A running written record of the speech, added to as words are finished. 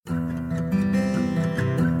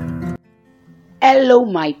Hello,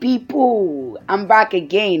 my people. I'm back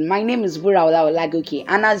again. My name is Buraola Olagoke,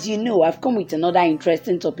 and as you know, I've come with another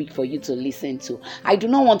interesting topic for you to listen to. I do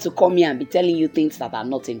not want to come here and be telling you things that are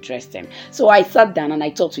not interesting. So I sat down and I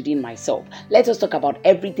thought within myself, let us talk about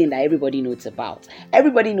everything that everybody knows about.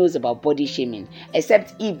 Everybody knows about body shaming,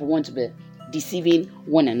 except if we want to be deceiving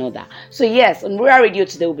one another. So yes, on Rural Radio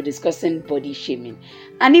today we'll be discussing body shaming.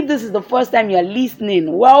 And if this is the first time you're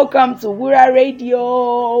listening, welcome to Rural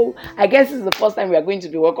Radio. I guess this is the first time we are going to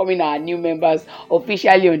be welcoming our new members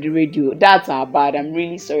officially on the radio. That's our bad. I'm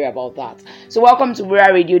really sorry about that. So welcome to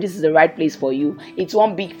Rural Radio. This is the right place for you. It's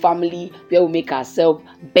one big family where we make ourselves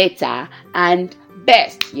better and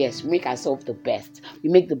best. Yes, we make ourselves the best. We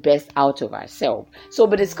make the best out of ourselves. So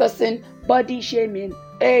we'll be discussing body shaming.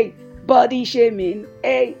 Hey, body shaming,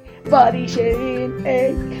 hey, body shaming,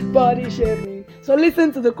 hey, body shaming. So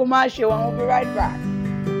listen to the commercial and we'll be right back.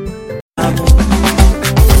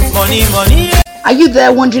 Money. Are you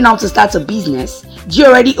there wondering how to start a business? Do you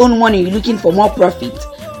already own one and you're looking for more profit?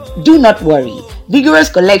 Do not worry. Vigorous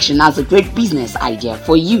Collection has a great business idea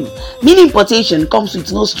for you. Meal importation comes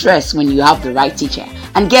with no stress when you have the right teacher.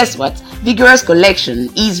 And guess what? Vigorous Collection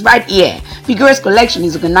is right here. Vigorous Collection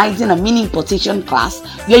is organizing a mini importation class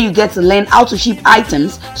where you get to learn how to ship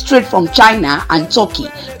items straight from China and Turkey.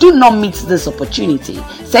 Do not miss this opportunity.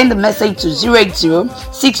 Send a message to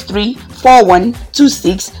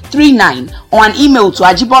 08063412639 or an email to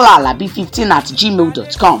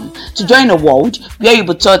ajibolaalabi15@gmail.com to join a world where you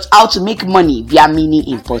will be taught how to make money via mini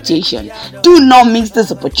importation. Do not miss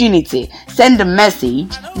this opportunity. Send a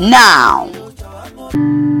message now.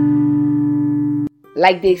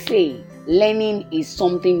 Like they say, learning is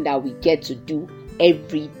something that we get to do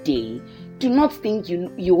every day. Do not think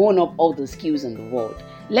you own up all the skills in the world.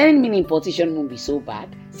 Learning mini importation won't be so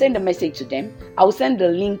bad. Send a message to them. I will send the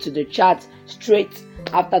link to the chat straight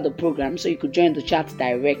after the program so you could join the chat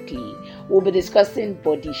directly. We'll be discussing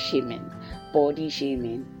body shaming. Body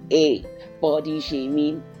shaming, hey. Body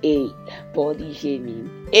shaming, hey. Body shaming,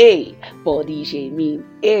 hey. Body shaming,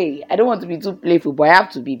 hey. I don't want to be too playful, but I have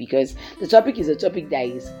to be because the topic is a topic that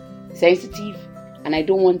is sensitive and I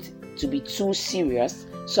don't want to be too serious,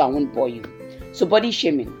 so I won't bore you. So body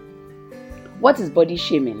shaming. What is body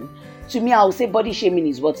shaming? To me, I would say body shaming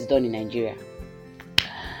is what is done in Nigeria.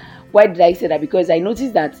 Why did I say that? Because I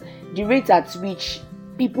noticed that the rate at which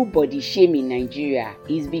people body shame in Nigeria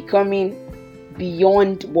is becoming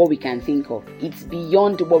beyond what we can think of. It's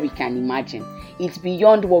beyond what we can imagine. It's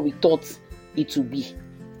beyond what we thought it would be.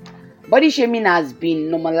 Body shaming has been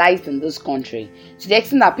normalized in this country to the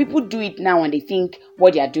extent that people do it now and they think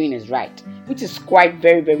what they are doing is right, which is quite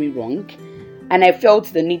very, very wrong. And I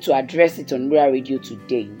felt the need to address it on Rural Radio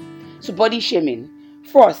today. So body shaming.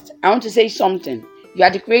 First, I want to say something. You are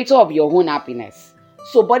the creator of your own happiness.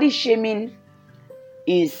 So body shaming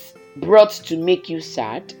is brought to make you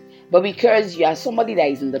sad. But because you are somebody that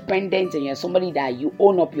is independent and you are somebody that you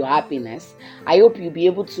own up your happiness, I hope you'll be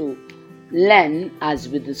able to learn as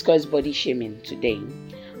we discuss body shaming today.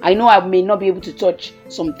 I know I may not be able to touch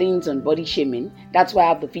some things on body shaming. That's why I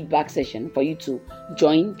have the feedback session for you to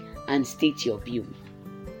join and state your view.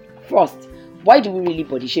 First, why do we really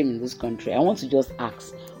body shame in this country? I want to just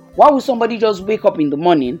ask. Why would somebody just wake up in the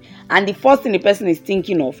morning and the first thing the person is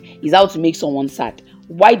thinking of is how to make someone sad?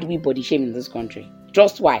 Why do we body shame in this country?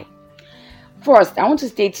 Just why? First, I want to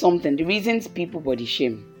state something. The reasons people body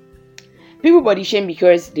shame. People body shame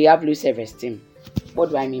because they have low self-esteem.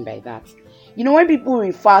 What do I mean by that? You know, when people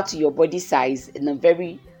refer to your body size in a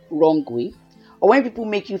very wrong way, or when people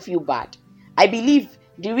make you feel bad, I believe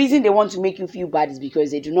the reason they want to make you feel bad is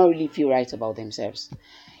because they do not really feel right about themselves.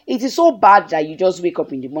 It is so bad that you just wake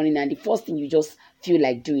up in the morning and the first thing you just feel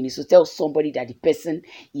like doing is to tell somebody that the person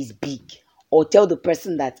is big, or tell the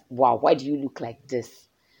person that, wow, why do you look like this?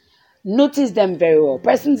 Notice them very well.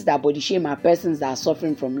 Persons that body shame are persons that are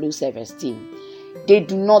suffering from low self-esteem. They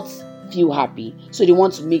do not feel happy, so they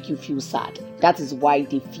want to make you feel sad. That is why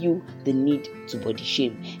they feel the need to body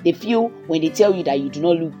shame. They feel when they tell you that you do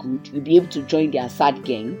not look good, you'll be able to join their sad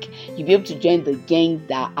gang. You'll be able to join the gang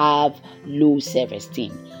that have low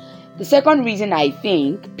self-esteem. The second reason I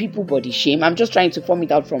think people body shame, I'm just trying to form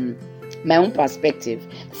it out from my own perspective.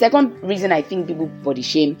 The second reason I think people body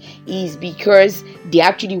shame is because they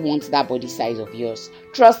actually want that body size of yours.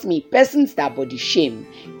 Trust me, persons that body shame,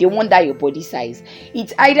 they want that your body size.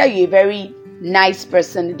 It's either you're a very nice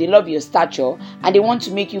person, they love your stature, and they want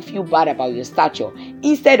to make you feel bad about your stature.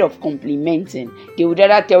 Instead of complimenting, they would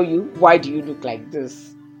rather tell you, why do you look like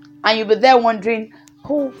this? And you'll be there wondering,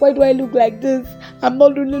 Oh, why do I look like this? I'm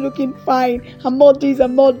not really looking fine. I'm not this,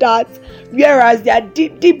 I'm not that. Whereas they are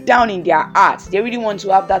deep down in their hearts, they really want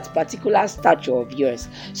to have that particular stature of yours.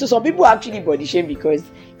 So some people actually body shame because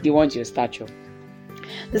they want your stature.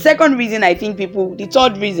 The third reason I think people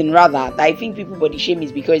body shame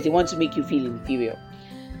is because they want to make you feel inferior.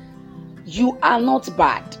 You are not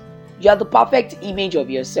bad. You are the perfect image of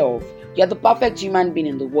yourself. You are the perfect human being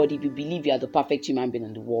in the world if you believe you are the perfect human being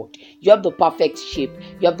in the world. You have the perfect shape.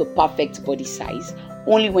 You have the perfect body size.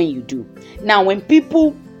 Only when you do. Now, when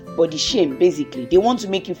people body shame, basically, they want to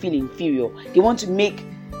make you feel inferior. They want to make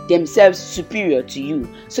themselves superior to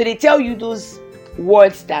you. So they tell you those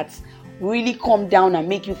words that really come down and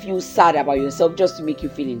make you feel sad about yourself just to make you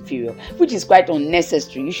feel inferior, which is quite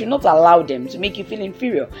unnecessary. You should not allow them to make you feel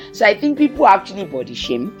inferior. So I think people actually body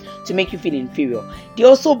shame to make you feel inferior. They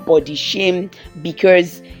also body shame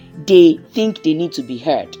because they think they need to be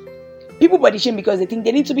heard. People body shame because they think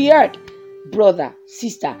they need to be heard. Brother,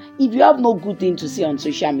 sister, if you have no good thing to say on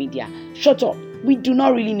social media, shut up. We do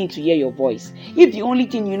not really need to hear your voice. If the only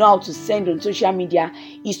thing you know how to send on social media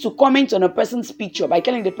is to comment on a person's picture by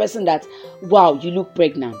telling the person that, wow, you look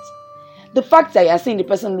pregnant. The fact that you are saying the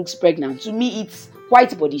person looks pregnant, to me, it's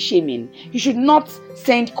quite body shaming. You should not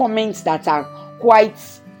send comments that are quite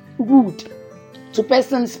rude to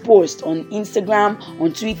person's post on Instagram,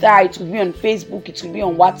 on Twitter, it could be on Facebook, it could be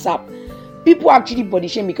on WhatsApp. People actually body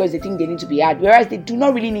shame because they think they need to be heard, whereas they do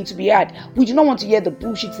not really need to be heard. We do not want to hear the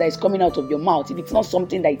bullshit that is coming out of your mouth if it's not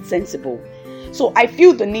something that is sensible. So I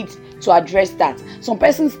feel the need to address that. Some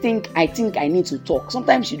persons think I need to talk.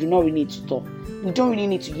 Sometimes you do not really need to talk. We don't really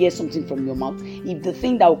need to hear something from your mouth if the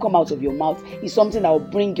thing that will come out of your mouth is something that will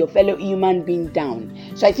bring your fellow human being down.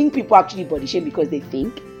 So I think people actually body shame because they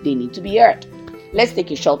think they need to be heard. Let's take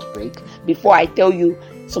a short break before I tell you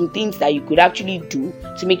some things that you could actually do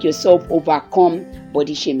to make yourself overcome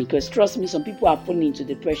body shaming. Because trust me, some people are falling into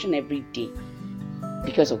depression every day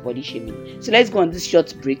because of body shaming. So let's go on this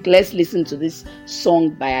short break. Let's listen to this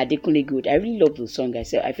song by Adekunle Gold. I really love the song. I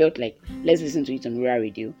felt like let's listen to it on Rural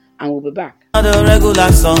Radio, and we'll be back. The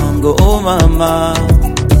regular song, oh mama.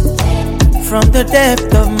 From the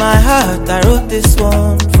depth of my heart, I wrote this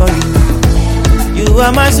one for you. You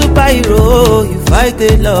are my superhero. You fight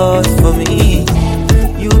a lot for me.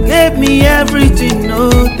 You gave me everything,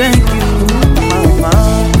 no thank you,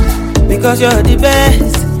 mama. Because you're the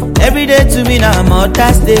best. Every day to me now,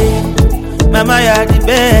 Mother's Day. Mama, you're the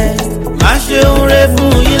best. Mashe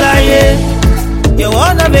unrefu ilaye. You're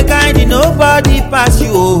one of a kind, nobody pass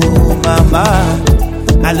you, oh mama.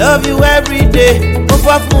 I love you every day.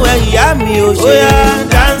 Ofafu eyami o yeah,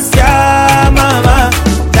 dance ya mama,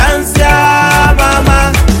 dance ya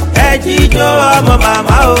mama. Ejijo amo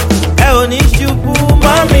mama o. Oni shubu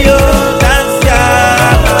mami o, dance ya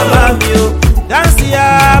mama mi o, dance ya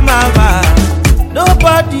mama.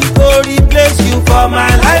 Nobody go replace you for my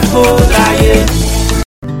life, oh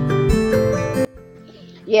yeah.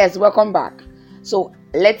 Yes, welcome back. So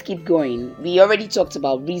let's keep going. We already talked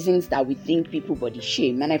about reasons that we think people body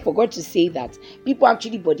shame, and I forgot to say that people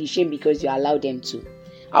actually body shame because you allow them to.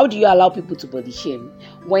 How do you allow people to body shame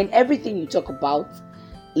when everything you talk about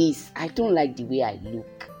is, I don't like the way I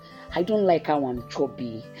look, I don't like how I'm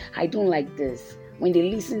chubby, I don't like this. When they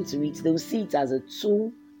listen to it, they'll see it as a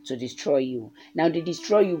tool to destroy you. Now they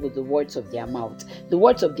destroy you with the words of their mouth. The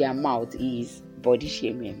words of their mouth is body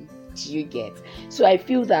shaming. Do you get? So I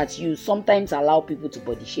feel that you sometimes allow people to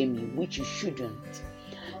body shame you, which you shouldn't.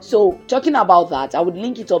 So talking about that, I would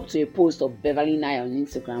link it up to a post of Beverly Nye on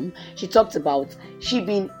Instagram. She talked about she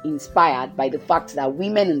being inspired by the fact that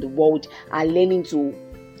women in the world are learning to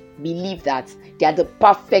believe that they are the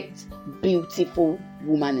perfect, beautiful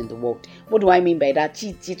woman in the world. What do I mean by that?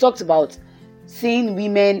 She talked about seeing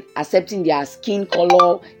women accepting their skin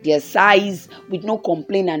color, their size, with no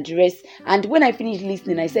complaint and the rest. And when I finished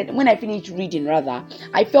reading, I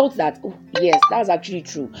felt that, oh yes, that's actually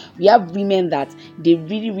true. We have women that they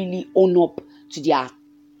really, really own up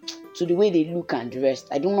to the way they look and the rest.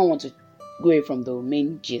 I do not want to go away from the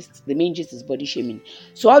main gist. The main gist is body shaming.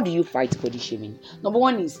 So how do you fight body shaming? Number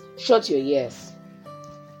one is shut your ears.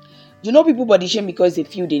 You know people body shame because they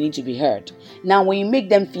feel they need to be heard. Now when you make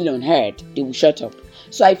them feel unheard, they will shut up.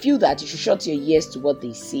 So I feel that you should shut your ears to what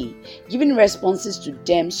they say. Giving responses to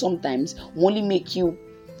them sometimes will only make you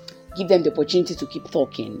give them the opportunity to keep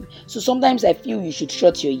talking. So sometimes I feel you should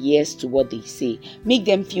shut your ears to what they say. Make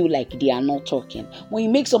them feel like they are not talking. When you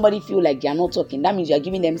make somebody feel like they are not talking, that means you are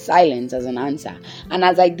giving them silence as an answer. And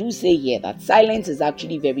as I do say here, that silence is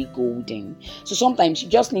actually very golden. So sometimes you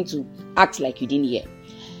just need to act like you didn't hear.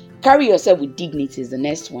 Carry yourself with dignity is the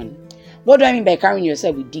next one. What do I mean by carrying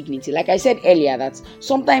yourself with dignity? Like I said earlier, that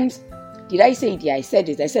sometimes, did I say it? Yeah, I said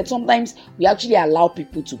it. I said sometimes we actually allow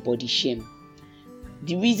people to body shame.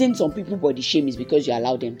 The reason some people body shame is because you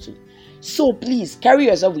allow them to. So please carry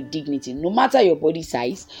yourself with dignity, no matter your body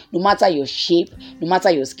size, no matter your shape, no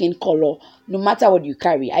matter your skin color, no matter what you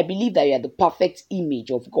carry. I believe that you are the perfect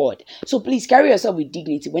image of God. So please carry yourself with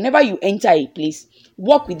dignity. Whenever you enter a place,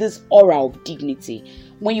 walk with this aura of dignity.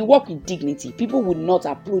 When you walk with dignity, people would not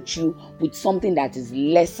approach you with something that is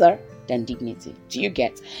lesser than dignity. Do you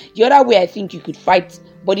get? The other way I think you could fight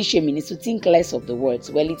body shaming is to think less of the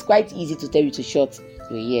words. Well, it's quite easy to tell you to shut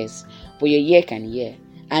your ears, but your ear can hear.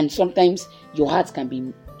 And sometimes your heart can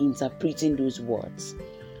be interpreting those words.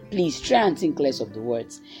 Please try and think less of the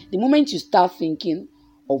words. The moment you start thinking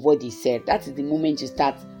of what they said, that is the moment you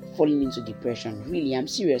start falling into depression. Really, I'm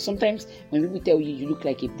serious. Sometimes when people tell you look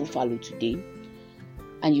like a buffalo today,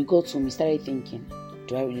 and you got home, you started thinking,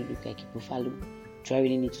 do I really look like a buffalo? Do I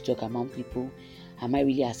really need to talk among people? Am I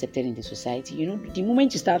really accepted in the society? The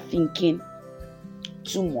moment you start thinking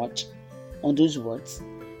too much on those words,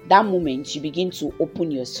 that moment you begin to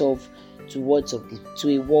open yourself to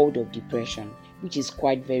a world of depression, which is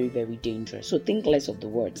quite very, very dangerous. So think less of the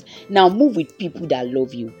words. Now move with people that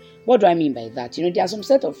love you. What do I mean by that? There are some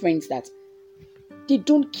set of friends that they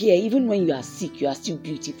don't care. Even when you are sick, you are still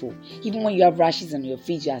beautiful. Even when you have rashes on your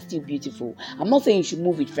face, you are still beautiful. I'm not saying you should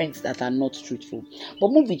move with friends that are not truthful,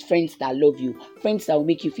 but move with friends that love you, friends that will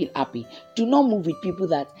make you feel happy. Do not move with people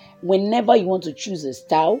that whenever you want to choose a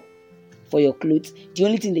style for your clothes, the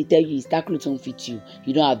only thing they tell you is that clothes won't fit you.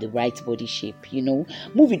 You don't have the right body shape. Move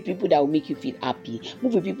with people that will make you feel happy.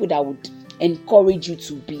 Move with people that would encourage you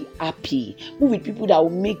to be happy. Move with people that will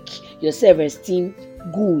make your self-esteem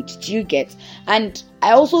good. Do you get? And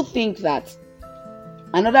I also think that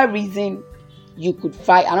another reason you could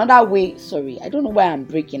fight, another way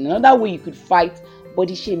you could fight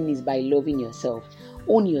body shaming is by loving yourself.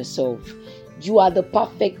 Own yourself. You are the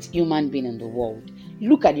perfect human being in the world.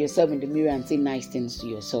 Look at yourself in the mirror and say nice things to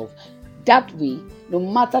yourself. That way, no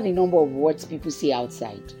matter the number of words people say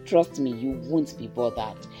outside, trust me, you won't be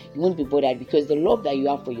bothered. You won't be bothered because the love that you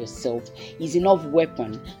have for yourself is enough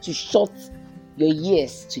weapon to shut your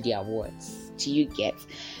ears to their words. Do you get?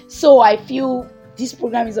 So I feel this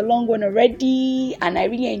program is a long one already, and I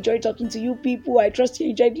really enjoyed talking to you people. I trust you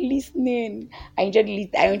enjoyed listening. I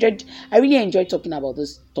really enjoyed talking about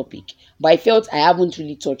this topic, but I felt I haven't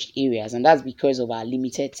really touched areas, and that's because of our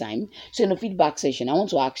limited time. So in the feedback session, I want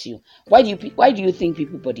to ask you, why do you think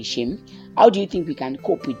people body shame? How do you think we can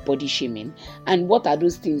cope with body shaming? And what are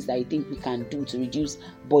those things that you think we can do to reduce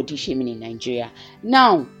body shaming in Nigeria?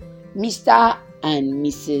 Now, Mr. and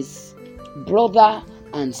Mrs., brother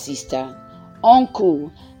and sister,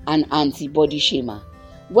 uncle and auntie body shamer,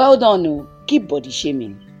 well done. Keep body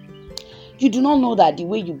shaming. You do not know that the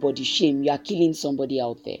way you body shame, you are killing somebody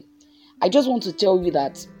out there. I just want to tell you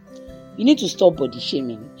that you need to stop body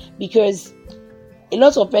shaming, because a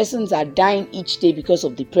lot of persons are dying each day because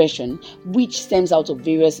of depression, which stems out of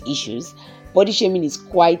various issues. Body shaming is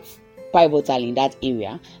quite pivotal in that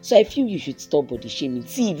area. So I feel you should stop body shaming.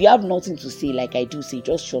 See, if you have nothing to say, like I do say,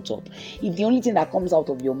 just shut up. If the only thing that comes out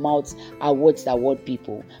of your mouth are words that hurt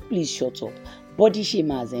people, please shut up. Body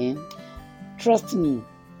shamers, trust me,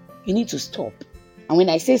 you need to stop. And when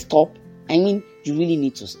I say stop, I mean you really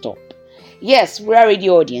need to stop. Yes, Rural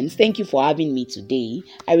Radio audience, thank you for having me today.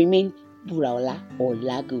 I remain Buraola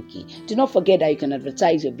Olagoke. Do not forget that you can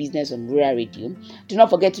advertise your business on Rural Radio. Do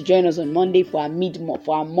not forget to join us on Monday for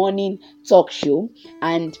our morning talk show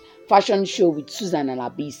and fashion show with Susan and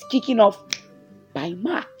Abis, kicking off by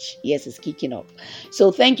March. Yes, it's kicking off.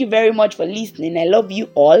 So thank you very much for listening. I love you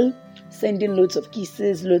all. Sending loads of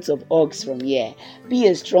kisses, loads of hugs from here. Be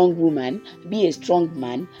a strong woman. Be a strong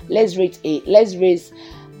man. Let's raise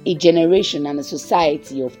a generation and a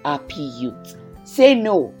society of happy youth. Say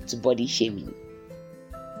no to body shaming.